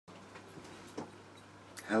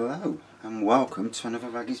Hello and welcome to another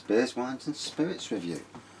Raggy's Beers, Wines and Spirits review.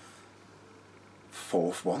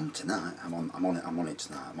 Fourth one tonight. I'm on it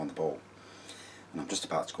tonight. I'm on the ball, and I'm just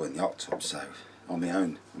about to go in the hot tub. So on my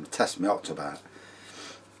own, I'm gonna test my hot tub out.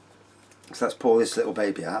 So let's pour this little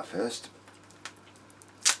baby out first.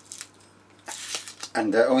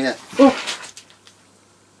 And oh yeah,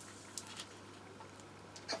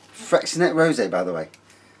 Freixenet rosé, by the way.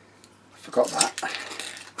 I forgot that.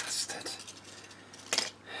 Bastard.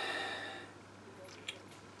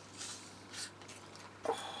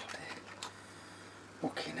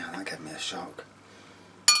 Okay, now that gave me a shock.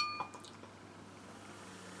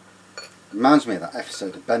 Reminds me of that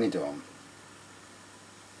episode of Benidorm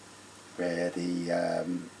where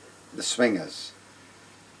the swingers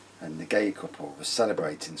and the gay couple were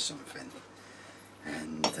celebrating something,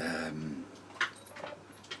 and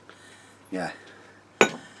yeah,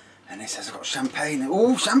 and he says, "I've got champagne."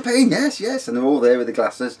 Oh, champagne, yes, yes, and they're all there with the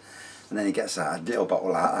glasses, and then he gets out a little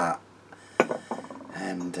bottle like that,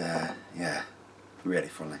 and yeah. Really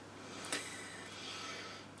funny.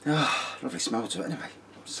 Oh, lovely smell to it anyway.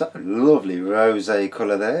 So lovely rosé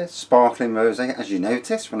colour there, sparkling rosé, as you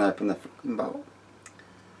notice when I open the fucking bottle.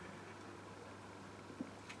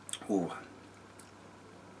 Ooh.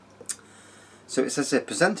 So it says here,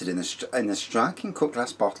 presented in a striking cut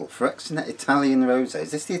glass bottle, Freixenet Italian rosé.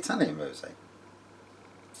 Is this the Italian rosé?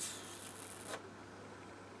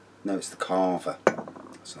 No, it's the cava.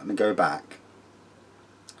 So let me go back.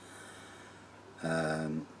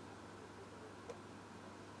 And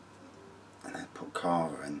then put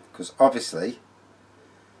cava in, because obviously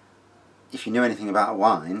if you know anything about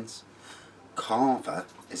wines, cava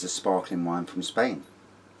is a sparkling wine from Spain.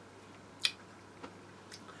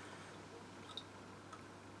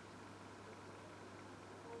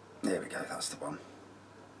 There we go, that's the one.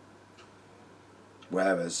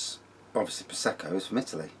 Whereas obviously Prosecco is from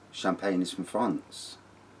Italy, Champagne is from France.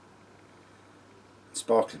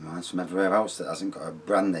 Sparkling wines from everywhere else that hasn't got a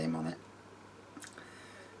brand name on it.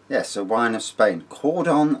 Yeah, so wine of Spain.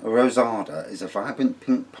 Cordon Rosado is a vibrant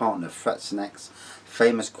pink partner of Freixenet's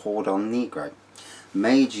famous Cordon Negro,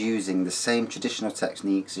 made using the same traditional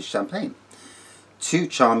techniques as champagne. Two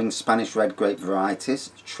charming Spanish red grape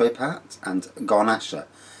varieties, Trepat and Garnacha,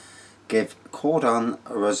 give Cordon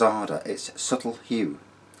Rosado its subtle hue.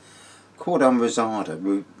 Cordon Rosado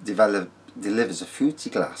delivers a fruity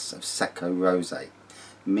glass of seco rosé,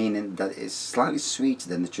 meaning that it is slightly sweeter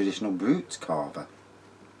than the traditional brut cava.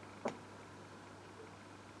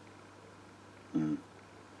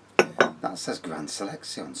 That says Gran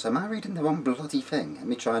Seleccion. So am I reading the wrong bloody thing? Let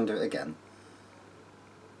me try and do it again.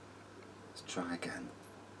 Let's try again.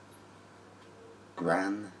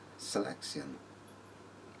 Gran Seleccion.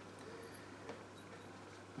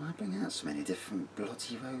 Why bring out so many different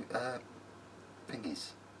bloody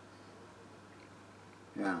thingies?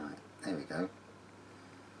 Right, there we go.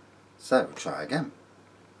 So we'll try again.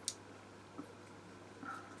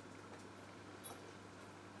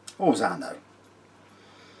 All's I know.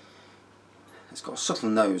 It's got a subtle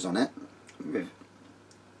nose on it, with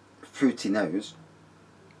a fruity nose,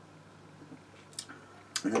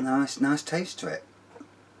 and a nice taste to it.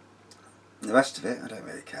 The rest of it I don't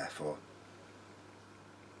really care for.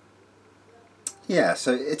 Yeah,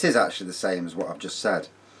 so it is actually the same as what I've just said.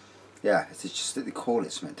 Yeah, it's just that they call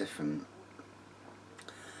it something different.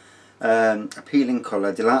 Appealing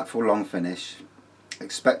colour, delightful long finish.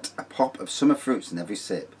 Expect a pop of summer fruits in every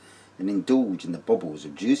sip, and indulge in the bubbles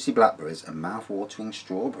of juicy blackberries and mouth-watering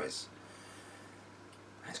strawberries.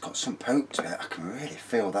 It's got some poke to it, I can really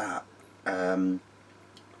feel that. Can't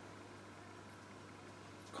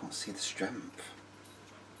see the strength.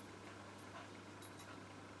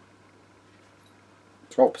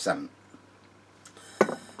 12%.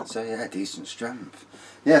 So yeah, decent strength.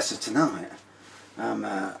 Yeah, so tonight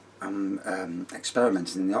I'm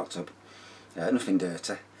experimenting in the hot tub. Nothing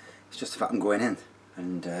dirty. It's just the fact I'm going in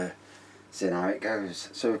and seeing how it goes.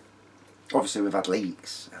 So obviously we've had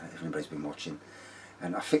leaks, if anybody's been watching,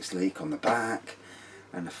 and I fixed the leak on the back,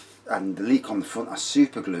 and the leak on the front I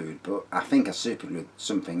super glued, but I think I super glued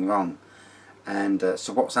something wrong. And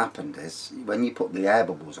so what's happened is, when you put the air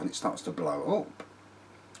bubbles on, it starts to blow up.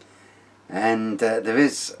 And there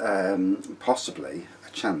is possibly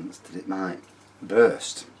a chance that it might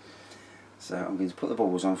burst. So I'm going to put the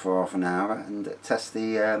bubbles on for half an hour and test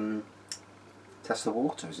the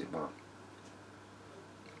water as it were.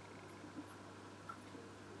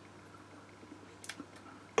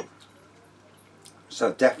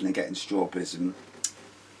 So definitely getting strawberries and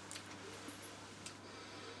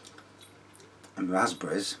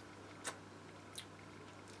raspberries.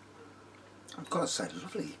 I've got to say,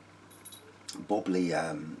 lovely bubbly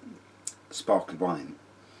sparkly wine.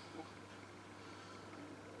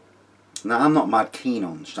 Now, I'm not mad keen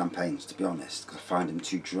on champagnes, to be honest, because I find them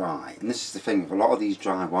too dry. And this is the thing with a lot of these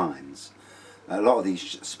dry wines, a lot of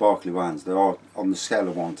these sparkly wines, they're all on the scale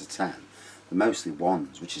of 1 to 10. They're mostly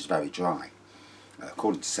 1s, which is very dry.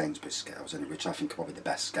 According to Sainsbury's scales, which I think are probably the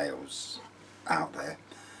best scales out there.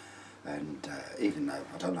 And even though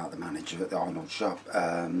I don't like the manager at the Arnold shop,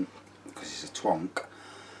 because he's a twonk,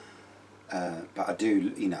 but I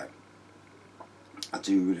do, you know, I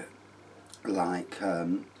do like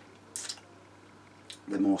the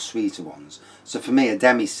more sweeter ones. So for me, a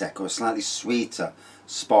demi-sec or a slightly sweeter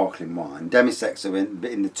sparkling wine. Demi-secs are in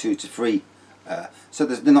the 2 to 3. So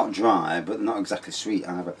they're not dry, but they're not exactly sweet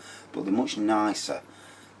either. But they're much nicer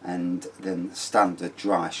than standard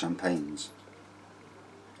dry champagnes.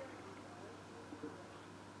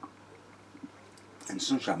 And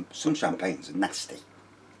some champagnes are nasty.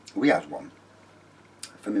 We had one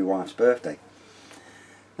for my wife's birthday,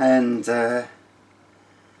 and yeah,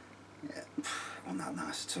 wasn't that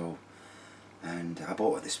nice at all. And I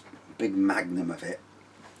bought her this big magnum of it,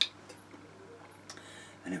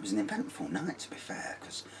 and it was an eventful night, to be fair,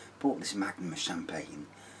 because I bought this magnum of champagne,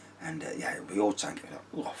 and yeah, we all drank it.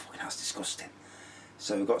 Oh, fucking, that's disgusting.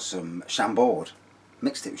 So we got some Chambord,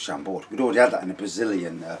 mixed it with Chambord. We'd already had that in a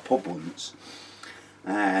Brazilian pub once,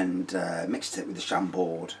 and mixed it with the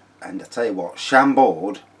Chambord. And I tell you what,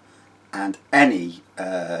 Chambord and any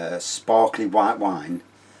sparkly white wine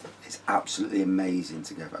is absolutely amazing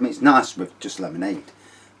together. I mean, it's nice with just lemonade,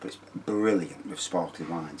 but it's brilliant with sparkly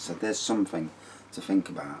wine. So there's something to think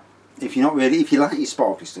about. If you're not really, if you like your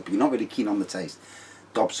sparkly stuff, but you're not really keen on the taste,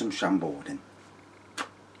 dob some Chambord in.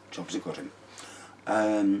 Job's a good one.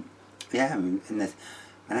 Yeah, in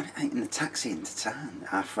the taxi into town,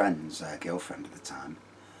 our friend's girlfriend at the time,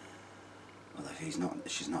 although she's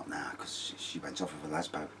not now, because she went off with a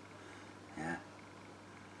lesbo. Yeah.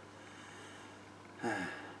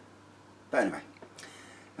 But anyway,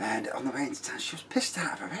 and on the way into town, she was pissed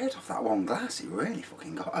out of her head off that one glass. It really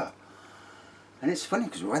fucking got her. And it's funny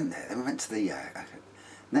because we went there, then we went to the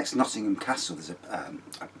next Nottingham Castle. There's a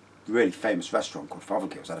really famous restaurant called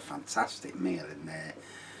Fothergill's. Had a fantastic meal in there.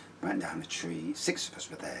 Went down a tree. 6 of us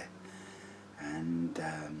were there, and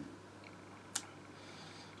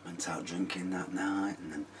went out drinking that night.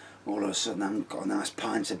 And then all of a sudden, I got a nice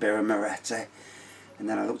pint of Birra Moretti. And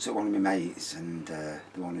then I looked at one of my mates, and the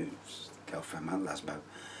one whose girlfriend went lesbo,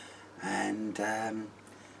 and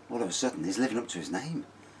all of a sudden he's living up to his name.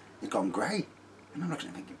 He's gone grey, and I'm looking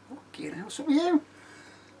at him thinking, "Fucking hell, what's up with you?"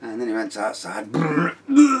 And then he went outside,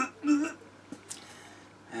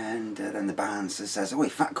 and then the bouncer says, "Oh, you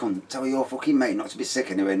fat cunt, tell your fucking mate not to be sick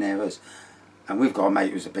anywhere near us." And we've got a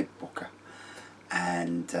mate who's a big booker,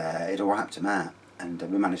 and it all wiped him out, and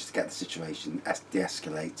we managed to get the situation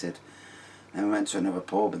de-escalated. And we went to another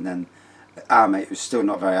pub, and then our mate was still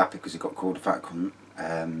not very happy because he got called a fat cunt.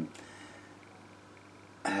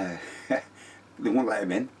 They wouldn't let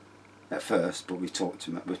him in at first, but we talked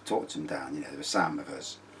him down. You know, they were sound with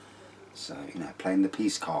us. So, you know, playing the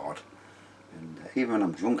peace card, and even when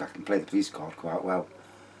I'm drunk, I can play the peace card quite well.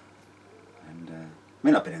 And I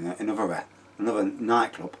mean, I've been in another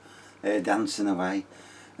nightclub, dancing away,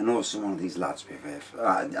 and all of a sudden one of these lads with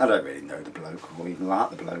I don't really know the bloke or even like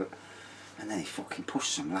the bloke. And then he fucking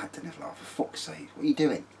pushed some lad, and he was like, "For fuck's sake, what are you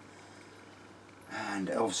doing?" And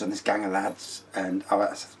all of a sudden this gang of lads, and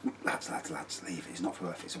I said, lads, leave it, it's not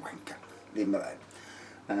worth it, it's a wanker, leave him alone.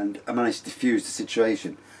 And I managed to diffuse the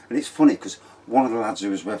situation. And it's funny because one of the lads who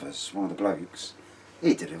was with us, one of the blokes,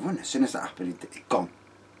 he did a run. As soon as that happened, he'd gone.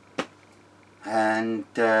 And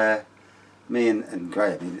me and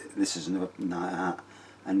Graham, this is another night out,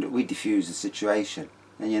 and we diffused the situation.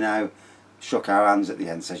 And you know, shook our hands at the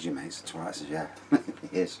end, says, "Your mate's a twat." I says, "Yeah,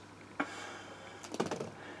 he is."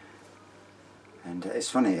 And it's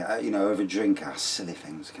funny, you know, over drink, how silly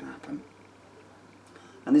things can happen.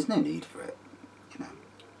 And there's no need for it, you know.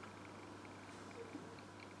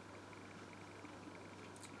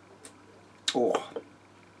 Oh,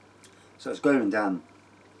 so it's going down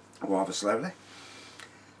rather slowly.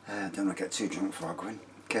 Don't want to get too drunk before I go in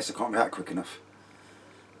case I can't react quick enough.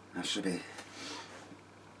 I should be.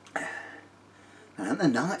 And the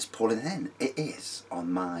night's pulling in. It is,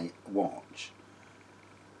 on my watch,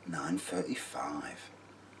 9:35,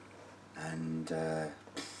 and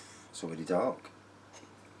it's already dark.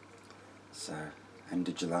 So, end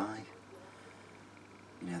of July.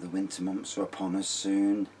 You know, the winter months are upon us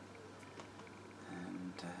soon,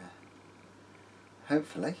 and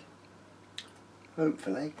hopefully, I'll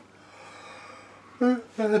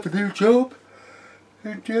have a new job,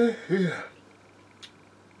 and yeah.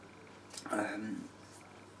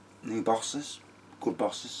 new bosses, good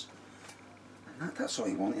bosses. And that's what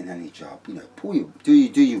you want in any job. You know, do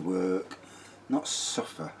your work, not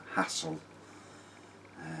suffer hassle,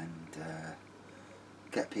 and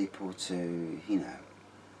get people to, you know,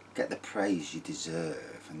 get the praise you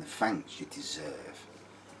deserve and the thanks you deserve,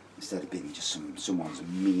 instead of being just someone's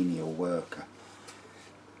menial worker.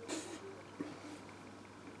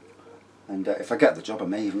 And if I get the job, I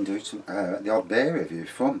may even do the odd beer review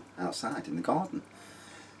from outside in the garden,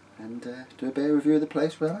 and do a beer review of the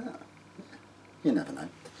place where I'm at. You never know.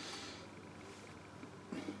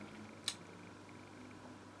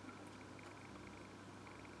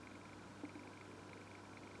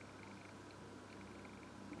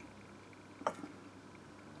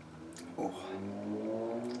 Oh.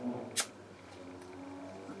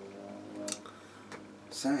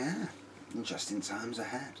 So yeah, interesting times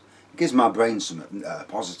ahead. It gives my brain something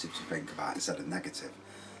positive to think about instead of negative.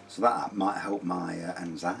 So that might help my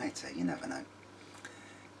anxiety. You never know.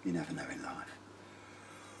 You never know in life.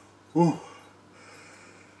 Oh.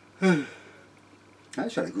 I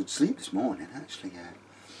actually had a good sleep this morning, actually.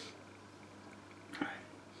 What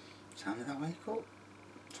time did I wake up?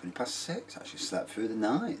 6:20. Actually slept through the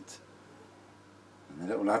night. And the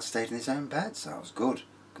little lad stayed in his own bed, so that was good.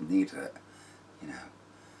 Needed it. You know,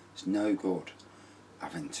 it's no good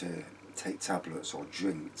having to take tablets or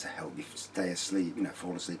drink to help you stay asleep, you know,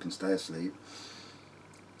 fall asleep and stay asleep.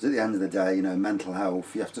 Because at the end of the day, you know, mental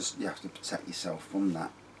health, you have to protect yourself from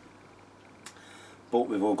that. But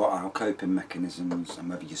we've all got our coping mechanisms, and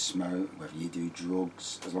whether you smoke, whether you do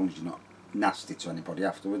drugs, as long as you're not nasty to anybody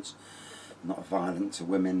afterwards, not violent to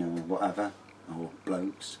women or whatever, or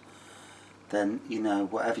blokes, then, you know,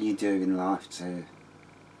 whatever you do in life to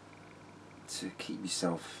keep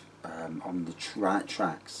yourself on the right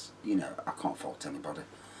tracks, you know, I can't fault anybody.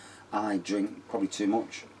 I drink probably too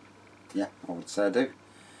much. Yeah, I would say I do.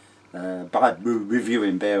 By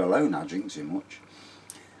reviewing beer alone, I drink too much.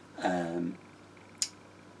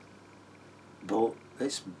 But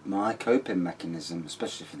it's my coping mechanism,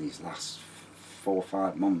 especially for these last 4 or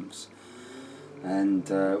 5 months. And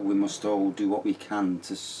we must all do what we can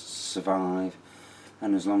to survive.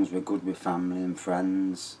 And as long as we're good with family and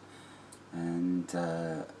friends, and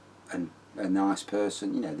a nice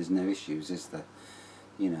person, you know, there's no issues, is there?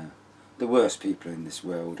 You know, the worst people in this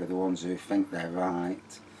world are the ones who think they're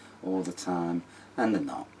right all the time, and they're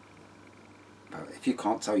not. But if you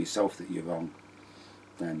can't tell yourself that you're wrong,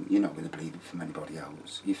 then you're not going to believe it from anybody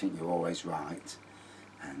else. You think you're always right,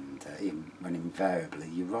 and even when invariably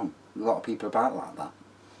you're wrong. A lot of people are about like that.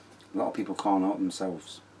 A lot of people can't help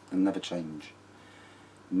themselves and never change.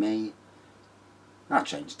 Me, I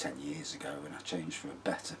changed 10 years ago, and I changed for a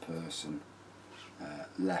better person.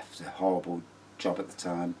 Left a horrible job at the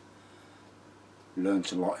time.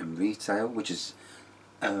 Learned a lot in retail, which has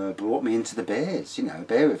brought me into the beers, you know,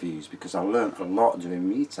 beer reviews, because I learnt a lot doing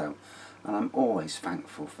retail, and I'm always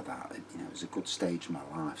thankful for that. You know, it was a good stage of my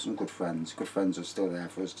life. Some good friends are still there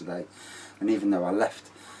for us today, and even though I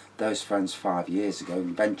left those friends 5 years ago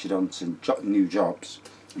and ventured on to new jobs,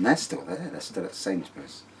 and they're still there. They're still at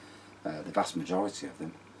Sainsbury's, the vast majority of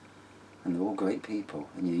them, and they're all great people.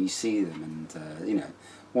 And you see them, and you know,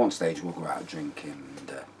 one stage we'll go out drinking,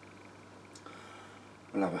 and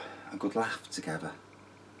we'll have a good laugh together,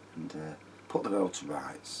 and put the world to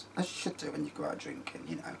rights, as you should do when you go out drinking.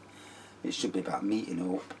 You know, it should be about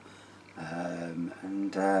meeting up,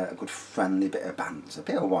 and a good friendly bit of banter, a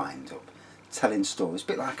bit of wind up, telling stories, a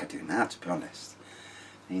bit like I do now, to be honest.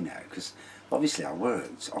 You know, because obviously I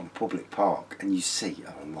worked on a public park, and you see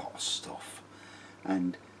a lot of stuff,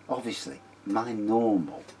 and obviously my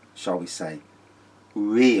normal, shall we say,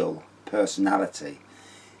 real personality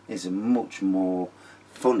is a much more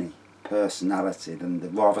funny personality than the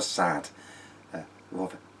rather sad,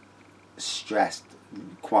 rather stressed,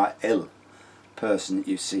 quite ill person that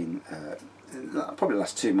you've seen probably the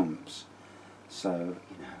last 2 months. So,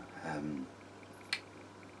 you know,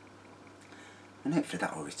 and hopefully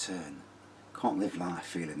that will return. Can't live life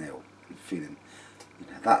feeling ill, feeling, you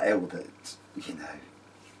know, that ill that, you know,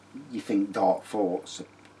 you think dark thoughts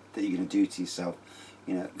that you're going to do to yourself.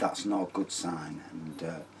 You know, that's not a good sign.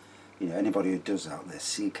 And you know, anybody who does out there,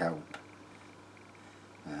 seek help.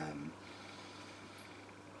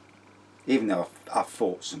 Even though I've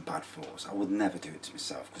fought some bad thoughts, I would never do it to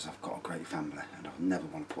myself, because I've got a great family, and I would never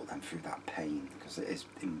want to put them through that pain, because it is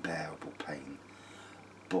unbearable pain.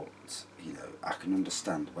 But you know, I can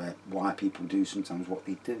understand why people do sometimes what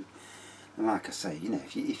they do. And like I say, you know,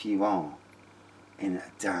 if you are in a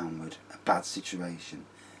bad situation,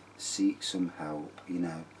 seek some help. You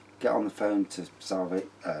know, get on the phone to Salvate.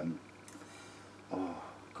 Oh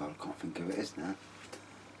God, I can't think who it is now.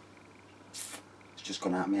 It's just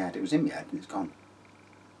gone out of my head. It was in my head and it's gone.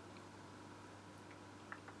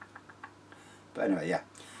 But anyway, yeah,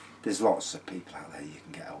 there's lots of people out there you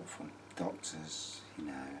can get help from. Doctors, you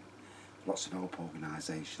know, lots of help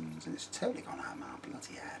organisations, and it's totally gone out of my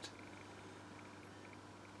bloody head.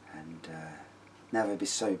 And never be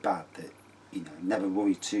so bad that, you know, never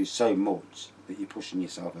worry too so much that you're pushing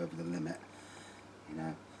yourself over the limit. You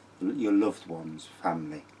know, your loved ones,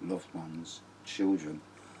 family, loved ones, children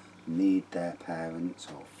need their parents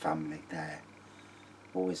or family there.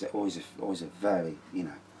 Always a very, you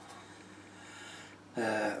know,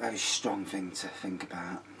 very strong thing to think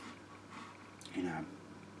about. You know,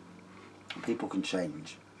 people can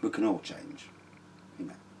change. We can all change. You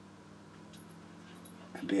know,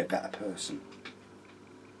 and be a better person.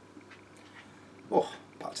 Oh,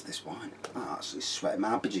 back to this wine. Oh, it's sweating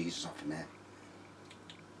my bejesus off in there.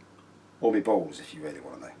 Or my balls, if you really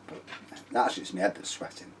want to know. But actually, it's my head that's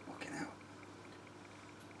sweating. Fucking hell.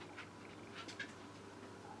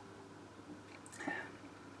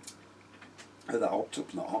 Oh, that hot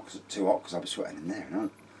tub's not hot, 'cause it's too hot, because I'll be sweating in there, you know.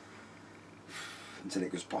 Until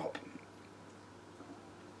it goes pop.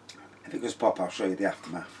 If it goes pop, I'll show you the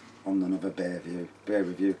aftermath on another beer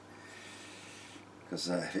review. Because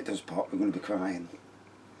if it does pop, we're going to be crying.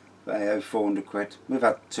 But hey, 400 quid. We've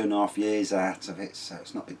had 2.5 years out of it, so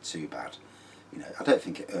it's not been too bad. You know, I don't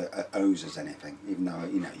think it owes us anything, even though,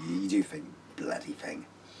 you know, you do think, bloody thing.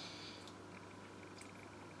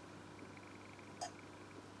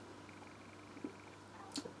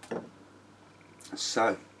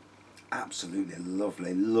 So, absolutely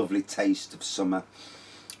lovely, lovely taste of summer.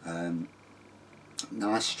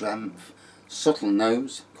 Nice strength, subtle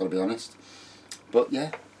nose, got to be honest. But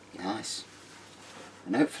yeah, nice.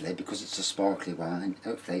 And hopefully, because it's a sparkly wine,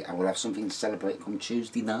 hopefully I will have something to celebrate come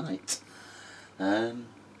Tuesday night. And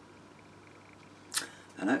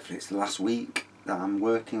hopefully it's the last week that I'm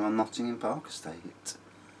working on Nottingham Park Estate.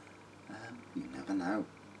 You never know.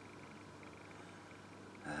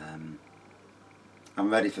 I'm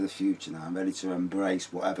ready for the future now. I'm ready to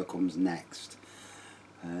embrace whatever comes next.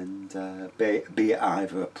 And be it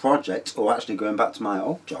either a project or actually going back to my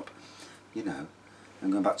old job, you know,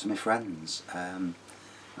 and going back to my friends.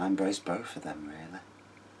 I embrace both of them, really.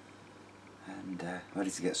 And ready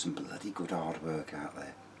to get some bloody good hard work out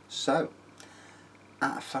there. So,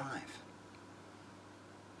 out of 5.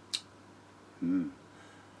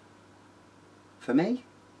 For me,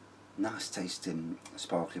 nice tasting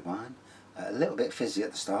sparkly wine. A little bit fizzy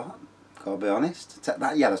at the start, gotta be honest. Take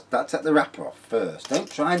the wrapper off first. Don't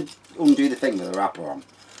try and undo the thing with the wrapper on.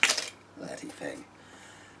 Bloody thing.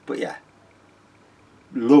 But yeah,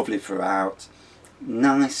 lovely throughout.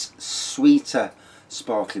 Nice, sweeter,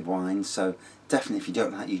 sparkly wine. So definitely, if you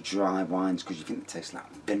don't like your dry wines because you think they taste like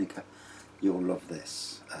vinegar, you'll love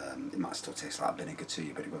this. It might still taste like vinegar to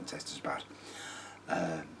you, but it won't taste as bad.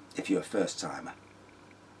 If you're a first timer,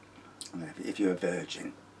 if you're a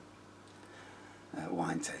virgin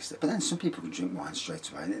wine taster. But then some people can drink wine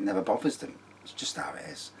straight away and it never bothers them. It's just how it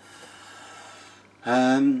is.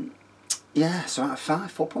 Yeah, so out of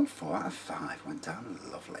 5, 4.4 out of 5 went down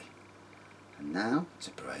lovely. And now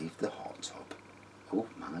to brave the hot tub. Oh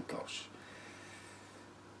my gosh.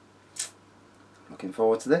 Looking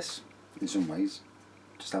forward to this in some ways.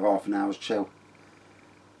 Just have half an hour's chill.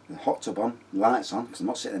 The hot tub on, lights on, because I'm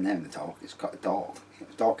not sitting in there in the dark. It's got dark.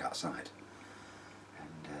 It's dark outside.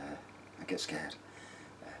 And I get scared.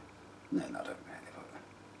 No, I don't really.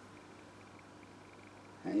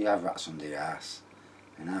 But you have rats under your ass.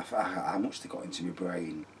 And how much they got into my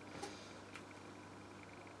brain.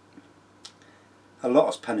 A lot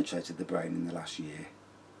has penetrated the brain in the last year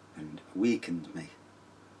and weakened me.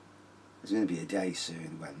 There's going to be a day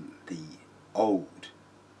soon when the old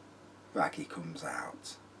Raggy comes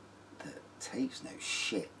out that takes no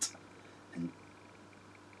shit and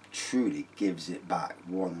truly gives it back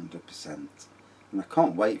 100%. And I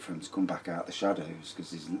can't wait for him to come back out of the shadows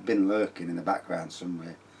because he's been lurking in the background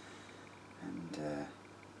somewhere. And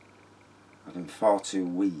I've been far too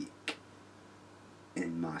weak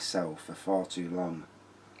in myself for far too long.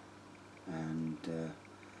 And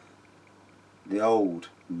the old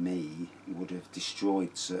me would have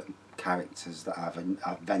destroyed certain characters that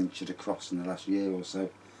I've ventured across in the last year or so.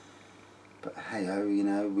 But hey ho, you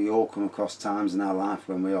know, we all come across times in our life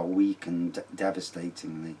when we are weakened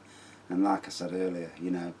devastatingly. And like I said earlier,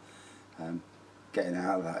 you know, getting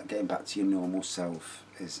out of that, getting back to your normal self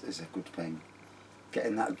is a good thing.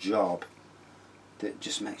 Getting that job that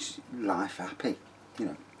just makes life happy, you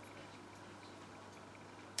know.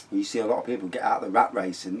 You see a lot of people get out of the rat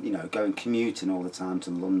race and, you know, go and commuting all the time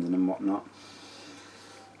to London and whatnot.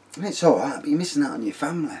 And it's alright, but you're missing out on your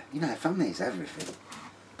family. You know, family is everything.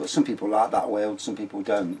 But some people like that world, some people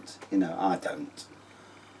don't. You know, I don't.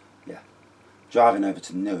 Yeah. Driving over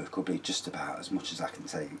to Newark will be just about as much as I can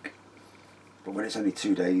take. But when it's only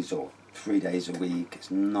 2 days or 3 days a week,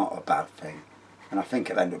 it's not a bad thing. And I think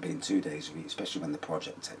it'll end up being 2 days a week, especially when the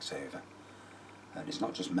project takes over. And it's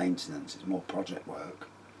not just maintenance, it's more project work.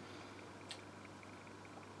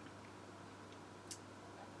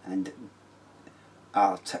 And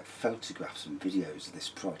I'll take photographs and videos of this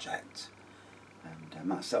project, and I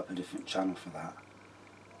might set up a different channel for that.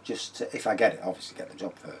 Just to, if I get it, obviously get the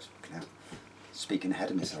job first. You know, speaking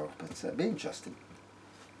ahead of myself, but it'd be interesting.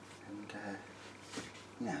 And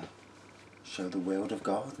you know, show the world of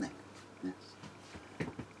gardening. Yes.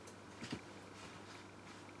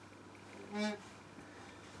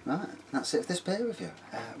 Right, that's it for this beer review.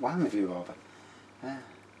 Wine review rather.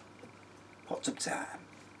 Hot tub time.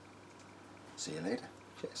 See you later.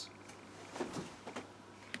 Cheers.